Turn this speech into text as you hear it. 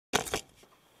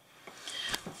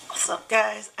up,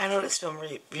 guys? I know this film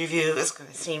review is going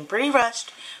to seem pretty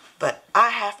rushed, but I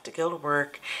have to go to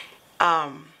work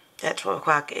at 12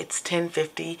 o'clock. It's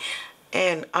 10:50,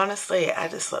 and honestly, I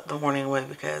just slept the morning away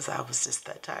because I was just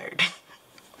that tired.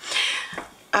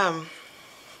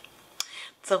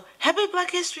 So, happy Black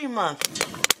History Month!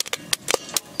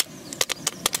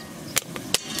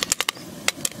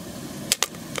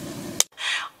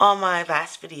 On my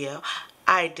last video,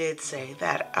 I did say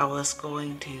that I was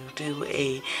going to do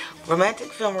a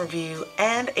romantic film review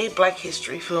and a Black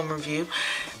History film review.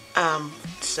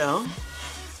 So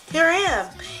here I am.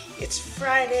 It's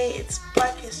Friday, it's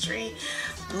Black History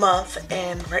Month,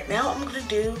 and right now I'm going to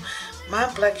do my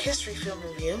Black History film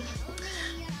review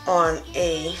on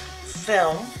a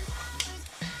film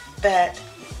that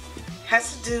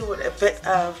has to do with a bit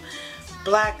of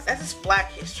not just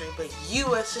Black history, but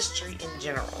U.S. history in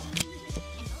general.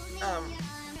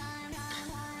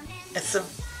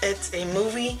 It's a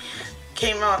movie,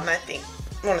 came out in I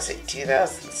want to say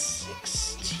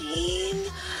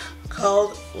 2016,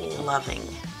 called Loving.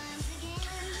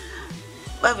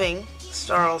 Loving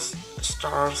stars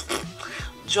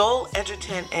Joel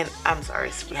Edgerton and, I'm sorry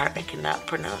sweetheart, I cannot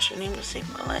pronounce your name to save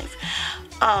my life.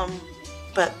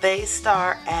 But they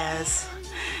star as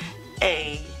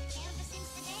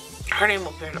her name will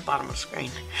appear at the bottom of the screen.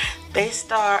 They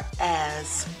star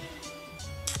as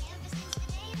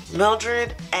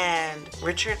Mildred and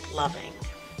Richard Loving,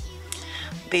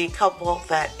 the couple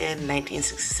that in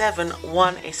 1967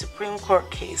 won a Supreme Court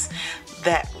case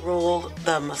that ruled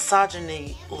the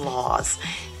misogyny laws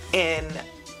in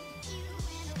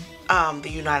the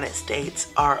United States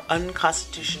are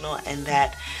unconstitutional, and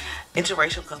that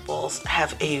interracial couples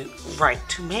have a right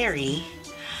to marry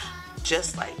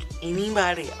just like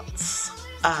anybody else.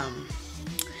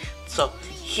 So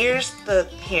here's the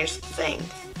thing.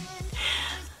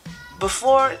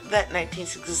 Before that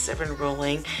 1967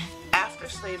 ruling, after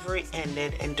slavery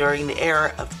ended and during the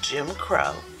era of Jim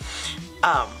Crow,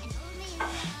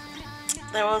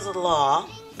 there was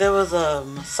a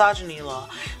misogyny law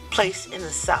placed in the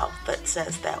South that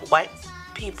says that white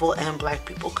people and black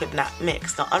people could not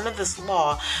mix. Now, under this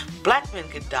law, black men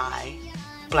could die,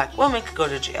 black women could go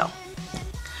to jail.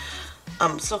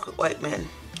 So could white men.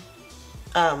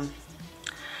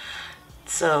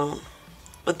 So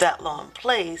with that law in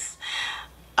place,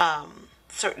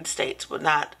 certain states would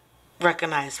not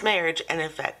recognize marriage and in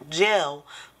fact jail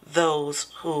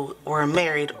those who were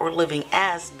married or living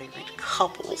as married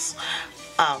couples.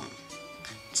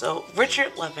 So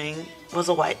Richard Loving was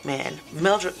a white man.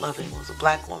 Mildred Loving was a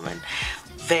black woman.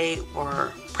 They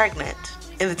were pregnant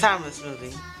in the time of this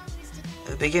movie.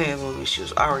 At the beginning of the movie, she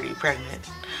was already pregnant.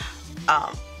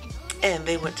 And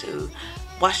they went to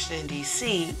Washington,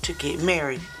 D.C. to get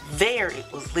married. There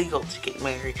it was legal to get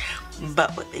married,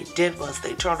 but what they did was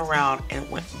they turned around and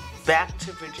went back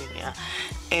to Virginia,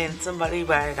 and somebody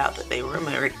ratted out that they were a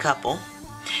married couple,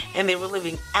 and they were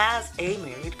living as a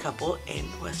married couple in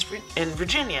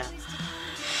Virginia.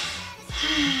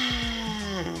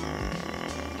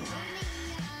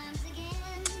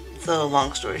 So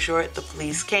long story short, the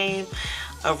police came,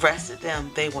 arrested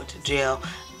them, they went to jail.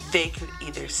 They could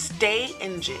either stay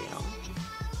in jail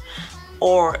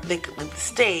or they could leave the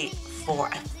state for,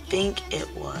 I think it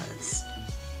was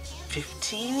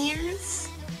 15 years.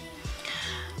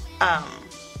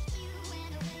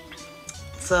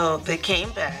 So they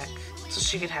came back so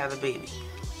she could have the baby.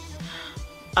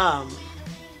 And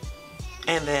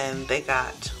then they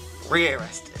got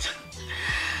rearrested.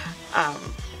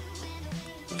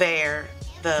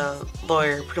 The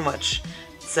lawyer pretty much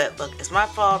said, look, it's my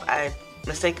fault. I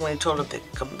mistakenly told them to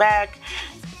come back,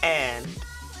 and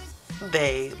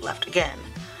they left again.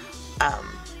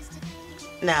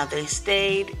 Now they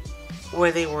stayed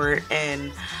where they were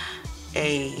in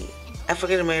a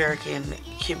African American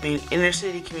inner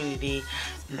city community,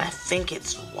 and I think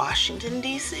it's Washington,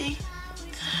 D.C.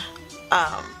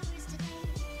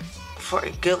 For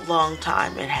a good long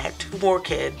time, and had 2 more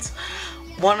kids.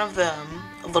 One of them,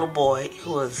 a little boy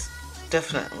who was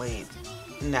definitely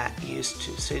not used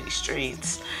to city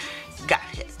streets, got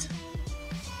hit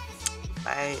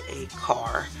by a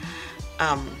car.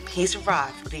 He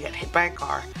survived, but he got hit by a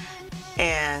car,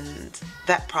 and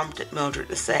that prompted Mildred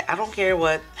to say, I don't care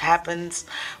what happens,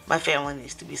 my family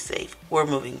needs to be safe. We're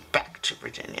moving back to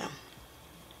Virginia.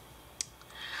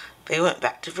 They went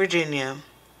back to Virginia.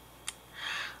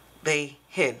 They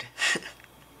hid.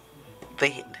 They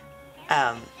hid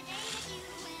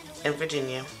in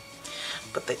Virginia.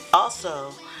 But they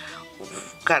also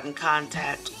got in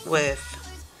contact with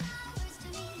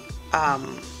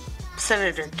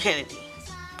Senator Kennedy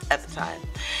at the time,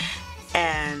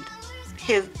 and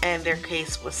their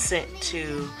case was sent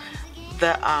to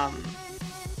the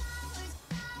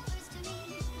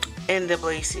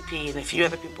NAACP and a few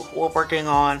other people who were working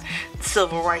on the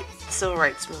civil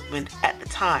rights movement at the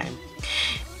time,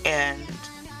 and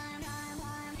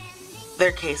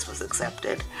their case was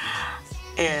accepted,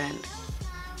 and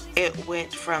it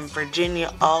went from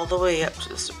Virginia all the way up to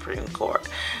the Supreme Court,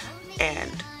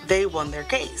 and they won their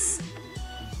case.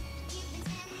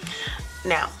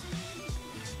 Now,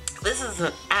 this is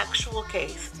an actual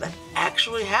case that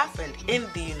actually happened in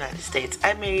the United States.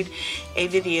 I made a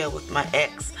video with my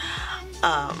ex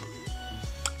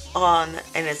and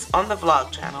it's on the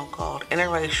vlog channel called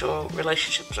Interracial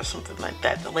Relationships or something like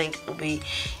that. The link will be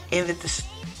in the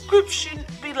description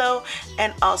below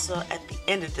and also at the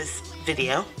end of this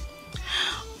video.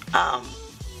 At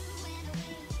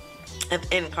the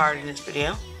end card in this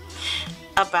video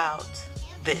about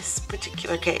this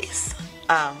particular case.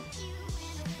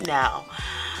 Now,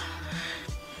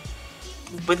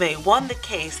 when they won the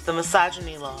case, the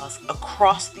misogyny laws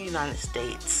across the United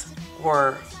States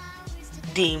were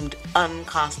deemed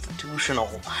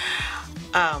unconstitutional,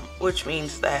 which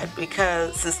means that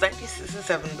since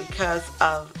 1967, because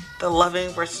of the Loving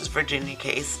versus Virginia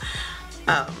case,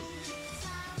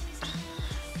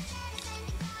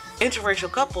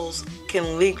 interracial couples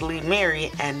can legally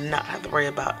marry and not have to worry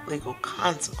about legal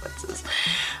consequences.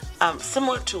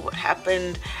 Similar to what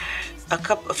happened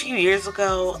a few years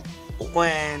ago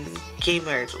when gay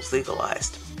marriage was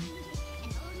legalized.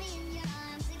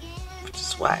 Which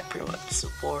is why I pretty much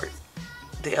support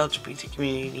the LGBT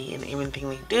community and everything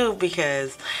they do,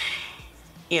 because,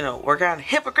 you know, we're kind of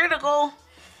hypocritical,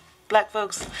 black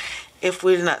folks, if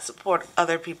we do not support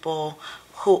other people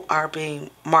who are being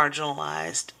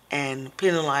marginalized and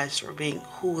penalized for being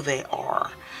who they are.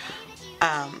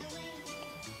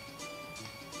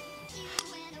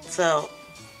 So,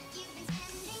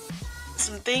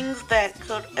 some things that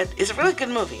it's a really good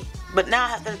movie, but now I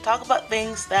have to talk about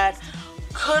things that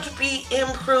could be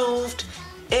improved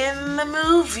in the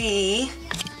movie,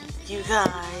 you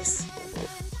guys.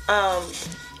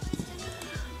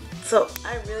 So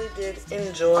I really did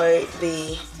enjoy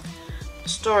the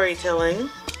storytelling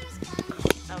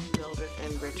of Mildred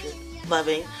and Richard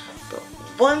Loving, but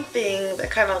one thing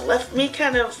that kind of left me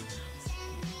kind of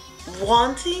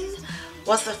wanting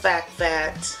was the fact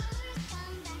that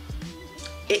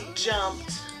it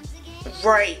jumped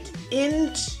right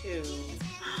into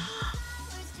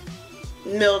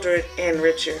Mildred and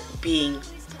Richard being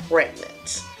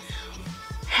pregnant.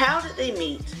 How did they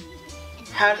meet?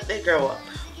 How did they grow up?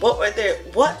 What was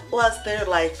their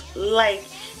life like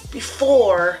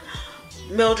before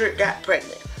Mildred got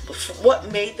pregnant?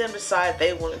 What made them decide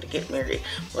they wanted to get married?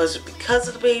 Was it because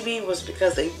of the baby? Was it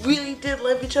because they really did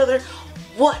love each other?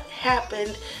 What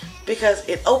happened? Because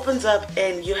it opens up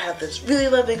and you have this really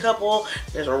loving couple,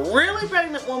 there's a really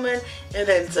pregnant woman, and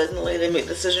then suddenly they make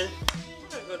the decision,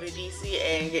 we're gonna go to DC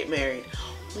and get married.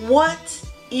 What?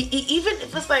 Even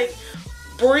if it's like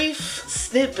brief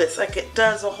snippets, like it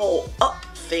does a whole Up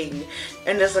thing,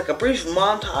 and there's like a brief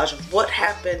montage of what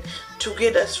happened to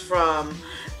get us from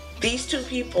these two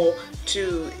people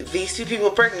to these two people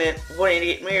pregnant, wanting to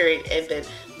get married, and then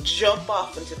jump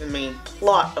off into the main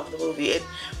plot of the movie. It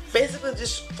basically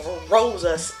just throws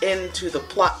us into the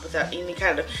plot without any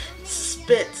kind of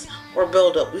suspense or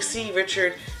build up. We see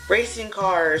Richard racing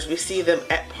cars, we see them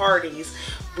at parties,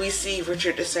 we see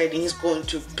Richard deciding he's going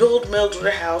to build Mildred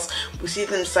a house, we see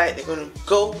them decide they're going to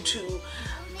go to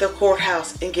the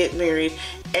courthouse and get married,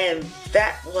 and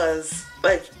that was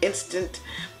like instant.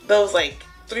 Those like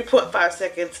 3.5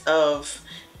 seconds of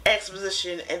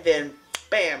exposition and then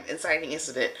bam, inciting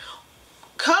incident.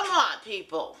 Come on,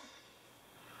 people.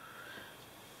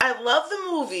 I love the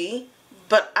movie,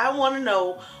 but I want to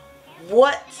know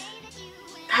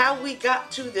how we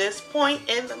got to this point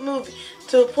in the movie,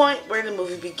 to a point where the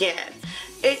movie began.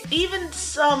 Even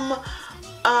some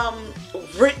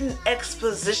written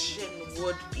exposition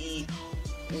would be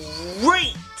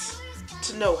great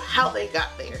to know how they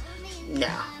got there.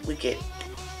 Now we get,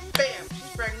 bam,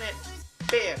 she's pregnant,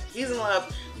 bam, he's in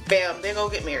love, bam, they go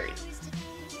get married.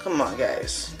 Come on,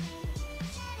 guys.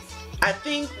 I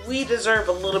think we deserve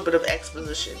a little bit of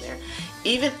exposition there.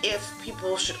 Even if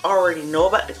people should already know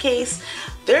about the case,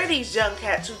 there are these young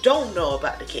cats who don't know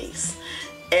about the case.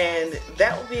 And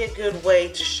that would be a good way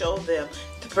to show them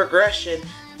the progression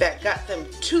that got them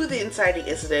to the inciting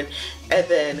incident and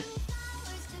then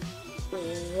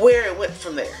where it went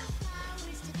from there.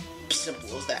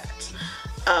 Simple as that.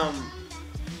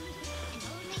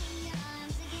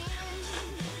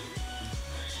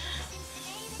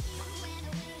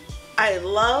 I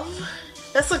love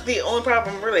That's like the only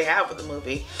problem I really have with the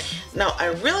movie. Now, I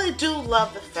really do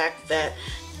love the fact that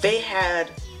they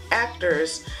had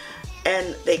actors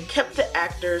and they kept the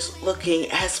actors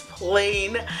looking as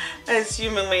plain as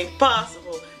humanly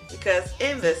possible, because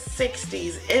in the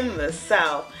 60s in the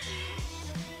South,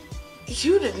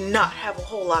 you did not have a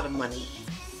whole lot of money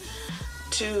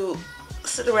to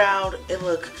sit around and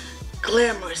look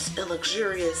glamorous and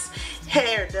luxurious,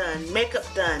 hair done, makeup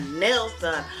done, nails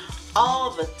done all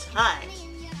the time.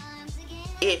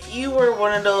 If you were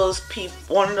one of those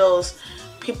people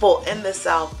in the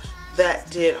South that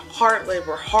did hard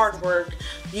labor, hard work,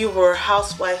 you were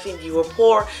housewifing, you were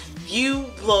poor, you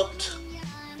looked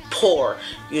poor.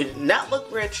 You did not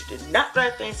look rich, you did not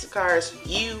drive fancy cars,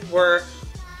 you were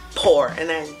poor.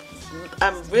 And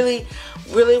I'm really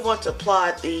want to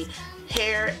applaud the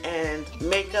hair and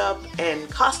makeup and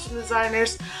costume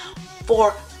designers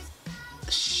for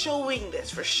showing this,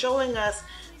 for showing us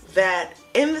that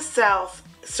in the South,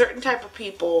 certain type of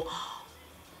people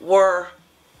were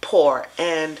poor,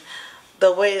 and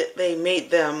the way that they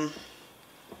made them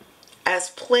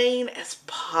as plain as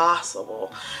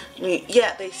possible. I mean,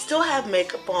 yeah, they still have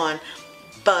makeup on,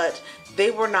 but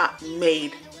they were not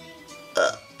made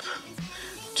up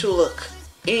to look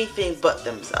anything but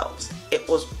themselves. It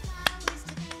was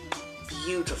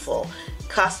beautiful.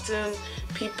 Costume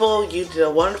people, you did a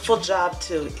wonderful job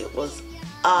too. It was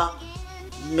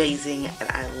amazing, and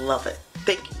I love it.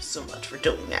 Thank you so much for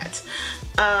doing that.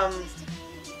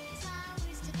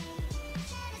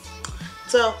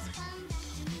 So,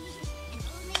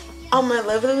 on my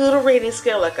lovely little rating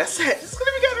scale, like I said, it's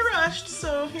gonna be kind of rushed,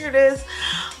 so here it is.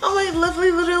 On my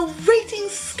lovely little rating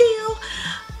scale,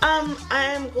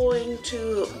 I am going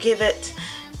to give it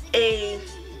a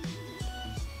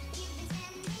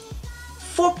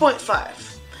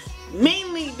 4.5.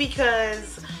 Mainly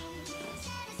because,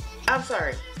 I'm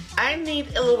sorry, I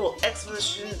need a little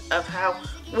exposition of how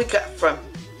we got from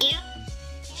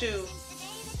to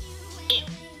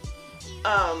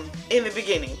in the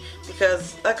beginning,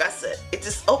 because like I said, it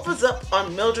just opens up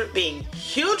on Mildred being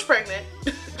huge pregnant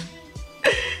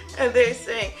and they're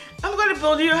saying, I'm going to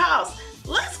build you a house,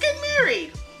 let's get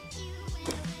married.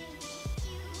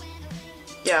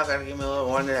 Y'all gotta give me a little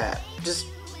more than that. Just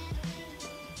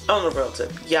on the real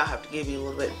tip, y'all have to give me a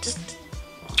little bit, just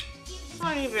a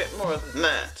tiny bit more than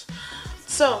that.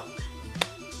 So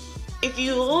if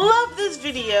you love this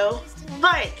video,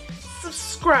 like,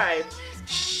 subscribe,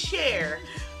 share,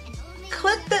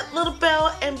 click that little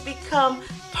bell and become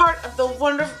part of the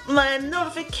Wonderland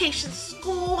notification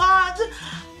squad.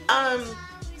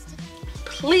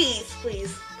 Please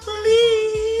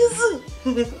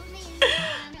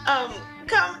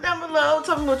comment down below,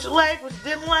 tell me what you like, what you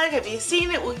didn't like, have you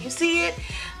seen it, will you see it?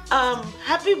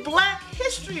 Happy Black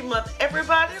History Month,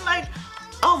 everybody. Like,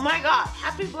 oh my god,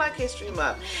 happy Black History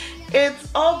Month.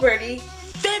 It's already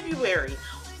February.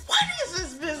 What is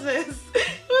this business?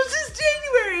 It was just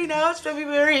January, now it's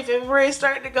February. February is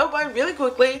starting to go by really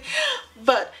quickly.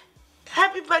 But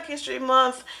happy Black History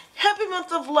Month. Happy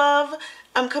month of love.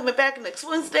 I'm coming back next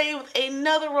Wednesday with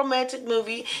another romantic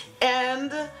movie.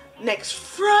 And next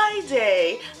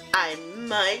Friday, I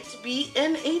might be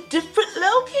in a different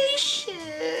location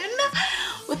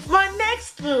with my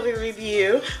next movie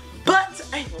review. But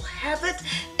I will have it,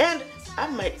 and I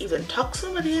might even talk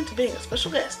somebody into being a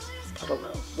special guest. I don't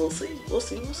know. We'll see. We'll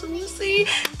see. And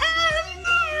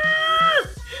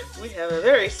we have a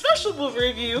very special movie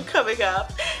review coming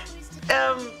up.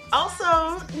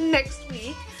 Also, next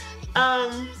week, I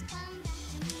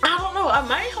don't know. I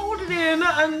might hold it in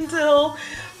until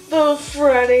the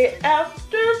Friday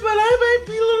after, but I might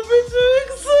be a little bit too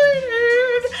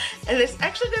excited. And it's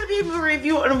actually going to be a movie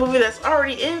review on a movie that's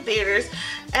already in theaters.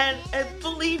 And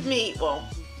believe me,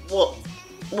 what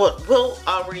will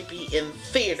already be in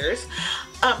theaters.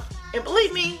 And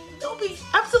believe me, there'll be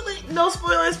absolutely no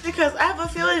spoilers, because I have a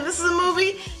feeling this is a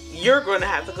movie you're going to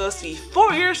have to go see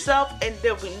for yourself, and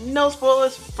there'll be no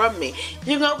spoilers from me.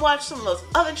 You can go watch some of those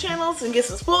other channels and get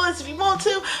some spoilers if you want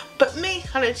to, but me,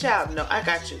 honey child, no, I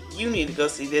got you. You need to go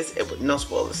see this with no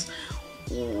spoilers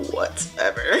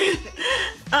whatever.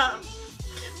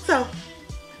 So,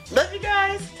 love you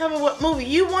guys. Tell me what movie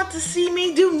you want to see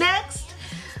me do next.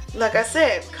 Like I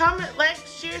said, comment, like,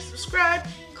 share, subscribe,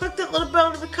 click that little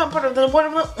bell to become part of the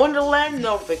Wonderland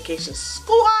notification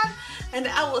squad, and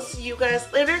I will see you guys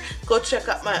later. Go check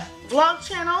out my vlog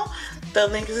channel. The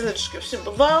link is in the description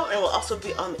below and will also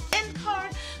be on the end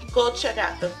card. Go check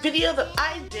out the video that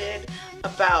I did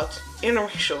about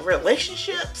interracial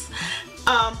relationships.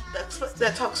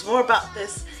 That talks more about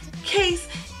this case,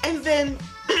 and then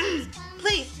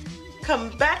please come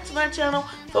back to my channel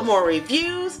for more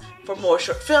reviews, for more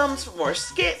short films, for more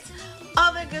skits,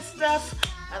 all that good stuff.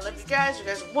 I love you guys. You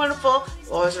guys are wonderful.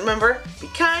 Always remember, be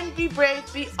kind, be brave,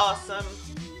 be awesome.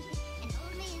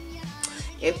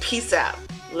 And peace out.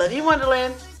 Love you,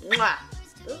 Wonderland. Mwah.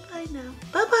 Bye-bye now.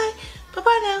 Bye-bye.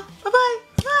 Bye-bye now. Bye-bye.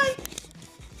 Bye.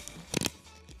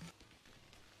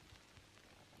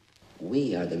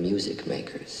 We are the music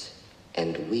makers,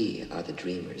 and we are the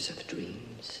dreamers of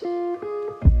dreams.